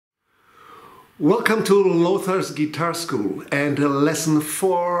Welcome to Lothar's Guitar School and lesson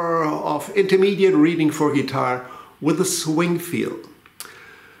 4 of intermediate reading for guitar with a swing feel.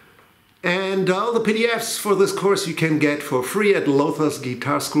 And all the PDFs for this course you can get for free at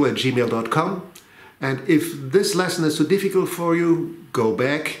lotharsguitarschool@gmail.com. And if this lesson is too difficult for you, go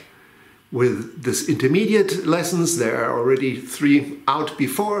back with this intermediate lessons. There are already 3 out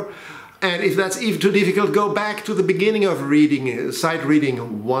before. And if that's even too difficult, go back to the beginning of reading, sight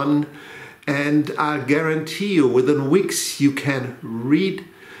reading 1. And I guarantee you, within weeks you can read.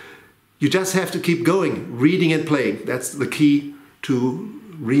 You just have to keep going, reading and playing. That's the key to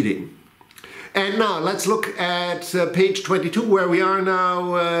reading. And now let's look at page 22, where we are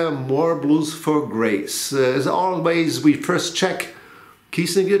now, More Blues for Grace. As always, we first check key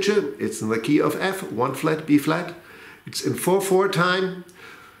signature. It's in the key of F, 1 flat, B flat. It's in 4/4 time.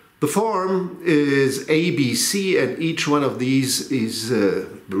 The form is A, B, C, and each one of these is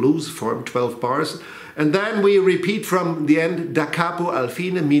blues form, 12 bars. And then we repeat from the end, da capo al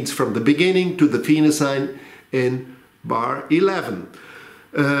fine, means from the beginning to the fine sign in bar 11.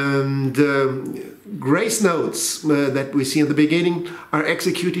 And grace notes that we see in the beginning are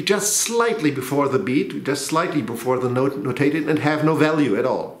executed just slightly before the beat, just slightly before the note notated, and have no value at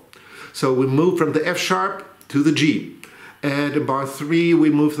all. So we move from the F sharp to the G. And in bar 3 we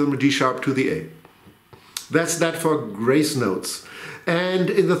move from the G sharp to the A. That's that for grace notes. And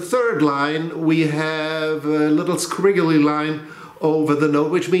in the third line we have a little squiggly line over the note,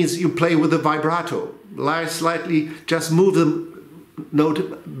 which means you play with the vibrato. Slightly just move the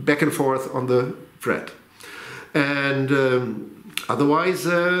note back and forth on the fret. And otherwise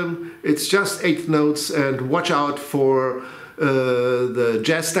it's just 8 notes, and watch out for the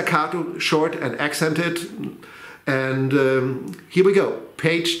jazz staccato, short and accented. And here we go,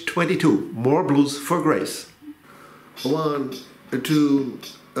 page 22, More Blues for Grace. 1, 2,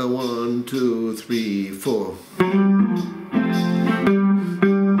 1, 2, 3, 4.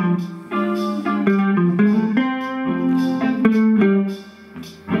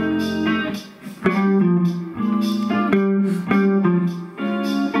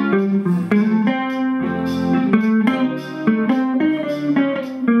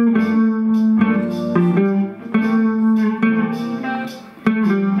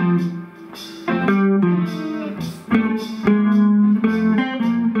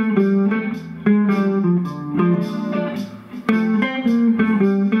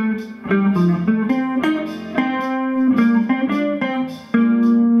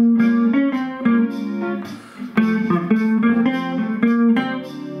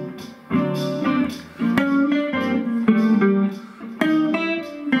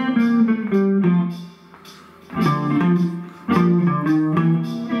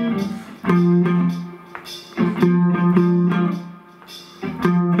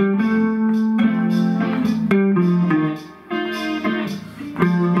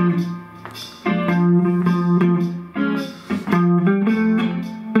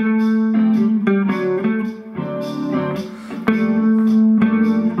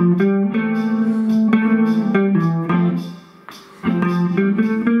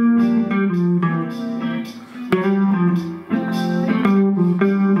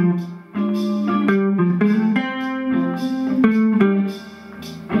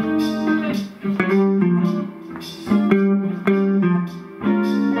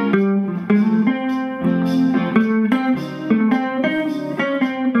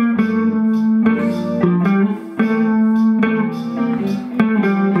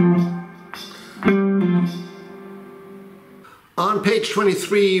 On page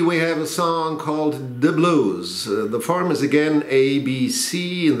 23 we have a song called The Blues. The form is again A, B,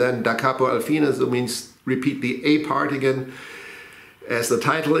 C, and then da capo al fine, so means repeat the A part again. As the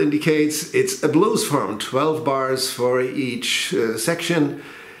title indicates, it's a blues form, 12 bars for each section.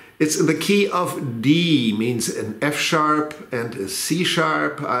 It's in the key of D, means an F sharp and a C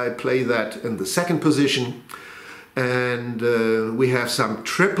sharp. I play that in the 2nd position. And we have some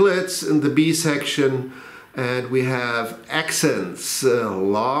triplets in the B section. And we have accents,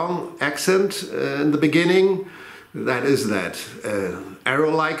 long accent in the beginning, that is that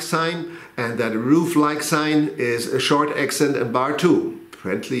arrow-like sign, and that roof-like sign is a short accent in bar 2,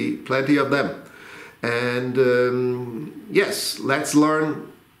 plenty of them. And yes, let's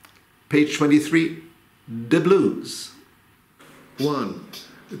learn page 23, the blues. 1,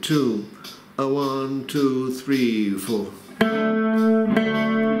 2, 1, 2, 3, 4.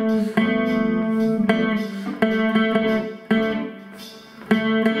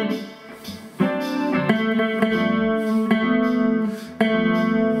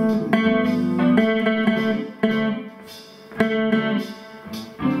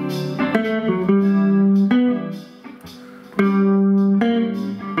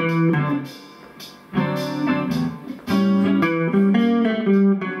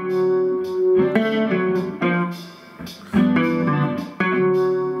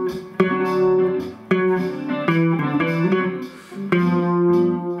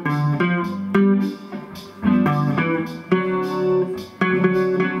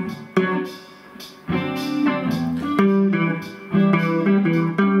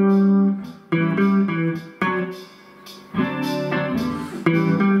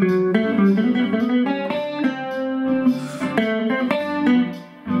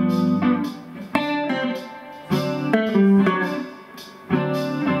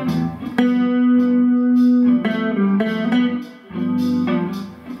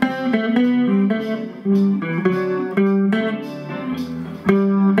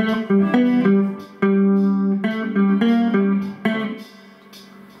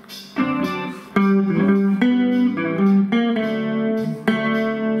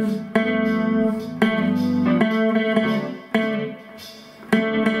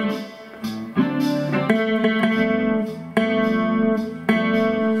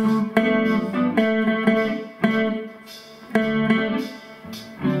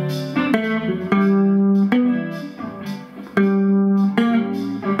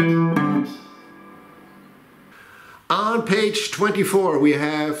 On page 24 we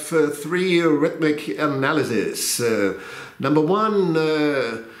have three rhythmic analyses. Number one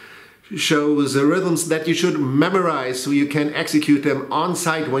shows rhythms that you should memorize so you can execute them on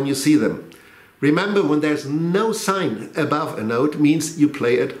sight when you see them. Remember, when there's no sign above a note means you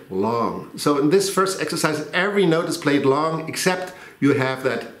play it long. So in this first exercise every note is played long except you have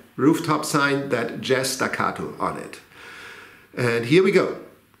that rooftop sign, that jazz staccato on it. And here we go.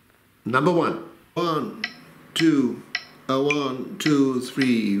 Number one. 1, 2, 1, 2,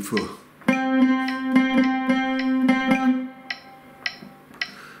 3, 4.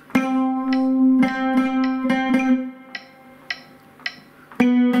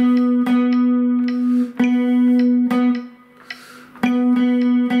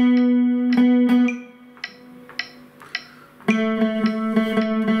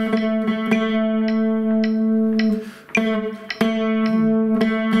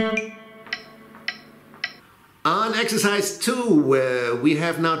 On exercise 2, we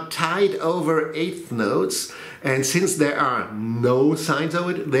have now tied over eighth notes, and since there are no signs of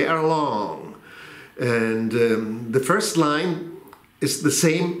it, they are long. And the first line is the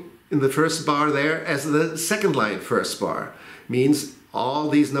same in the first bar there as the second line first bar. Means all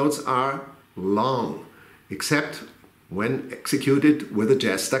these notes are long, except when executed with a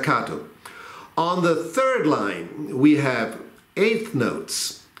jazz staccato. On the third line, we have eighth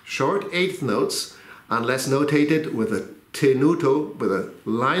notes, short eighth notes, unless notated with a tenuto, with a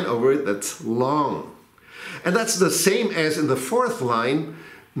line over it that's long. And that's the same as in the fourth line.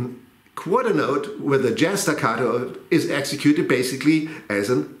 Quarter note with a jazz staccato is executed basically as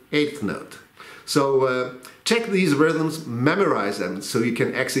an eighth note. So check these rhythms, memorize them so you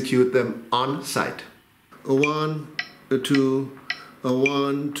can execute them on sight. 1, 2,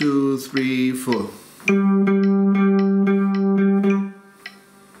 1, 2, 3, 4.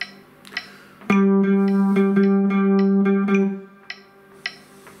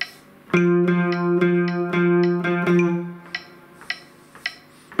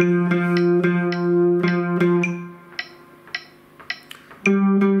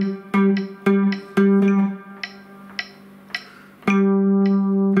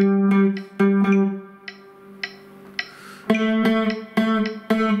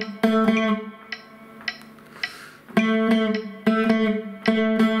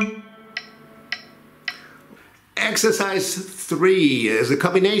 Exercise 3 is a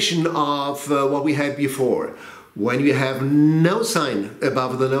combination of what we had before. When you have no sign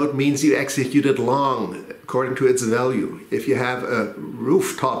above the note means you execute it long according to its value. If you have a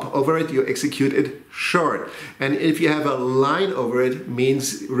rooftop over it, you execute it short. And if you have a line over it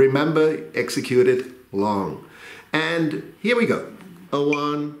means, remember, execute it long. And here we go.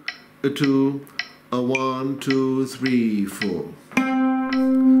 1, 2, 1, 2, 3, 4.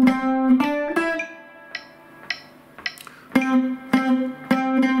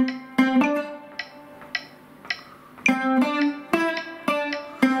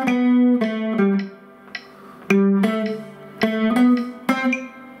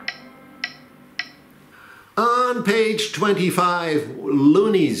 On page 25,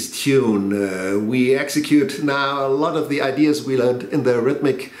 Looney's tune, we execute now a lot of the ideas we learned in the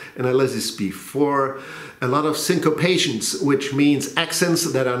rhythmic analysis before. A lot of syncopations, which means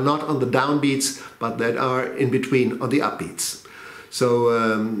accents that are not on the downbeats, but that are in between on the upbeats. So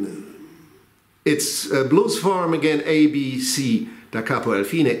It's blues form again, A, B, C, da capo al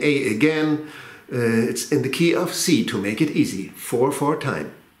fine, A again. It's in the key of C to make it easy. 4/4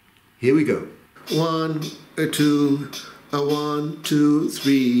 time. Here we go. 1, 2, 1, 2,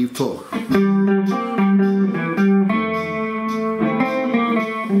 3, 4.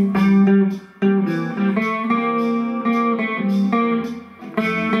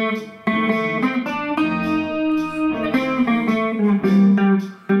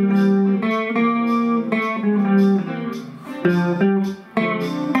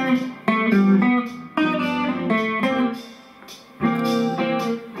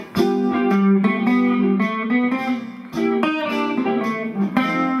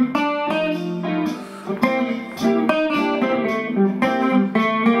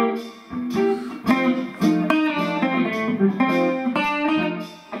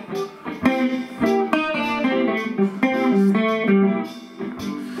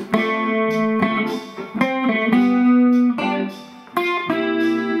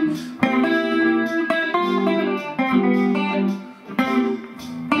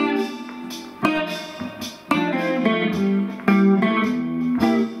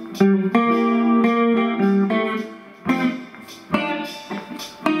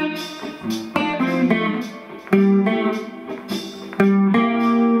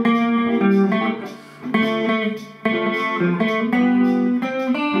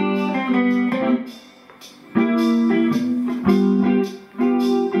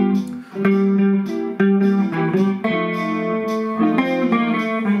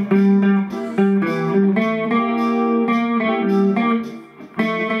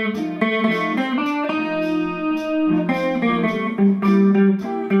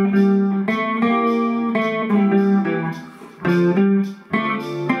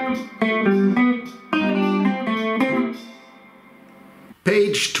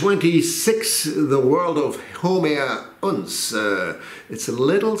 Page 26, the world of Homer uns. It's a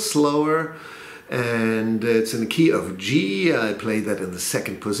little slower and it's in the key of G. I played that in the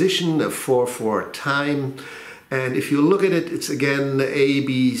second position, a 4/4 time. And if you look at it, it's again A,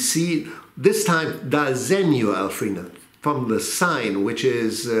 B, C. This time dal segno al fine, from the sign, which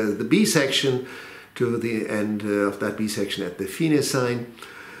is the B section to the end of that B section at the fine sign.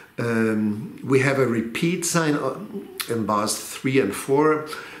 We have a repeat sign in bars 3 and 4,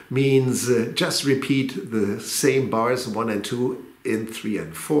 means just repeat the same bars 1 and 2 in 3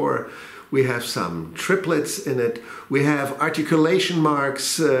 and 4. We have some triplets in it. We have articulation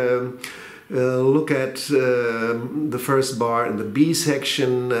marks. Look at the first bar in the B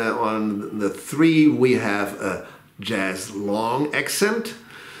section. On the 3 we have a jazz long accent,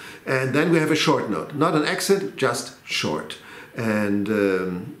 and then we have a short note. Not an accent, just short. And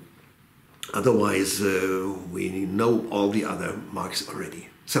otherwise we know all the other marks already.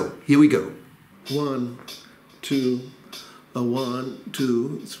 So here we go. 1, 2, 1,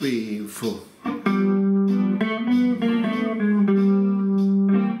 2, 3, 4.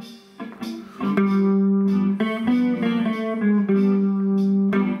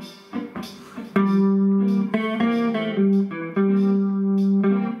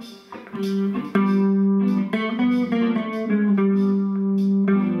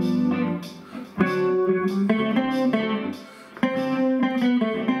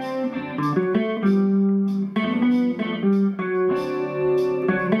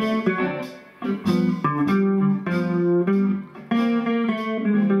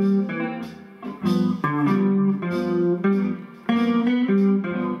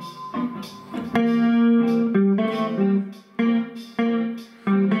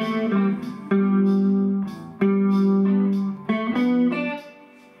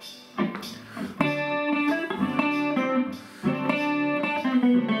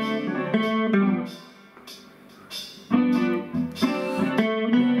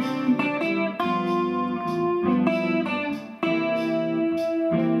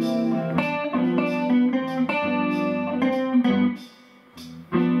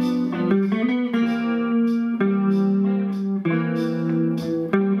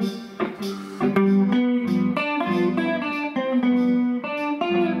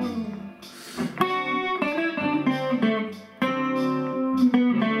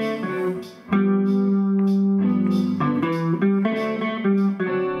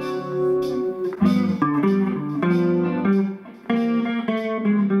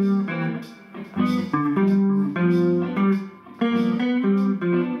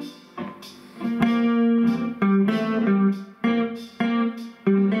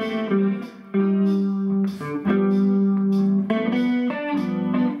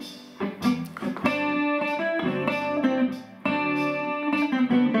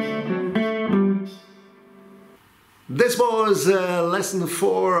 This was lesson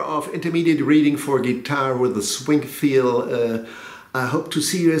 4 of intermediate reading for guitar with the swing feel. I hope to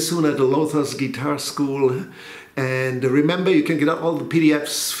see you as soon at the Lothar's Guitar School. And remember, you can get all the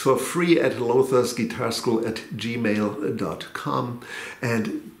PDFs for free at lotharsguitarschool@gmail.com.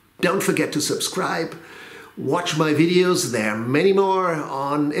 And don't forget to subscribe. Watch my videos. There are many more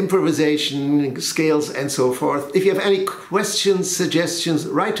on improvisation, scales, and so forth. If you have any questions, suggestions,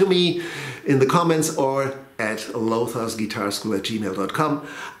 write to me in the comments or at lotharsguitarschool@gmail.com.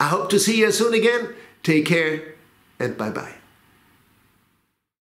 I hope to see you soon again. Take care and bye-bye.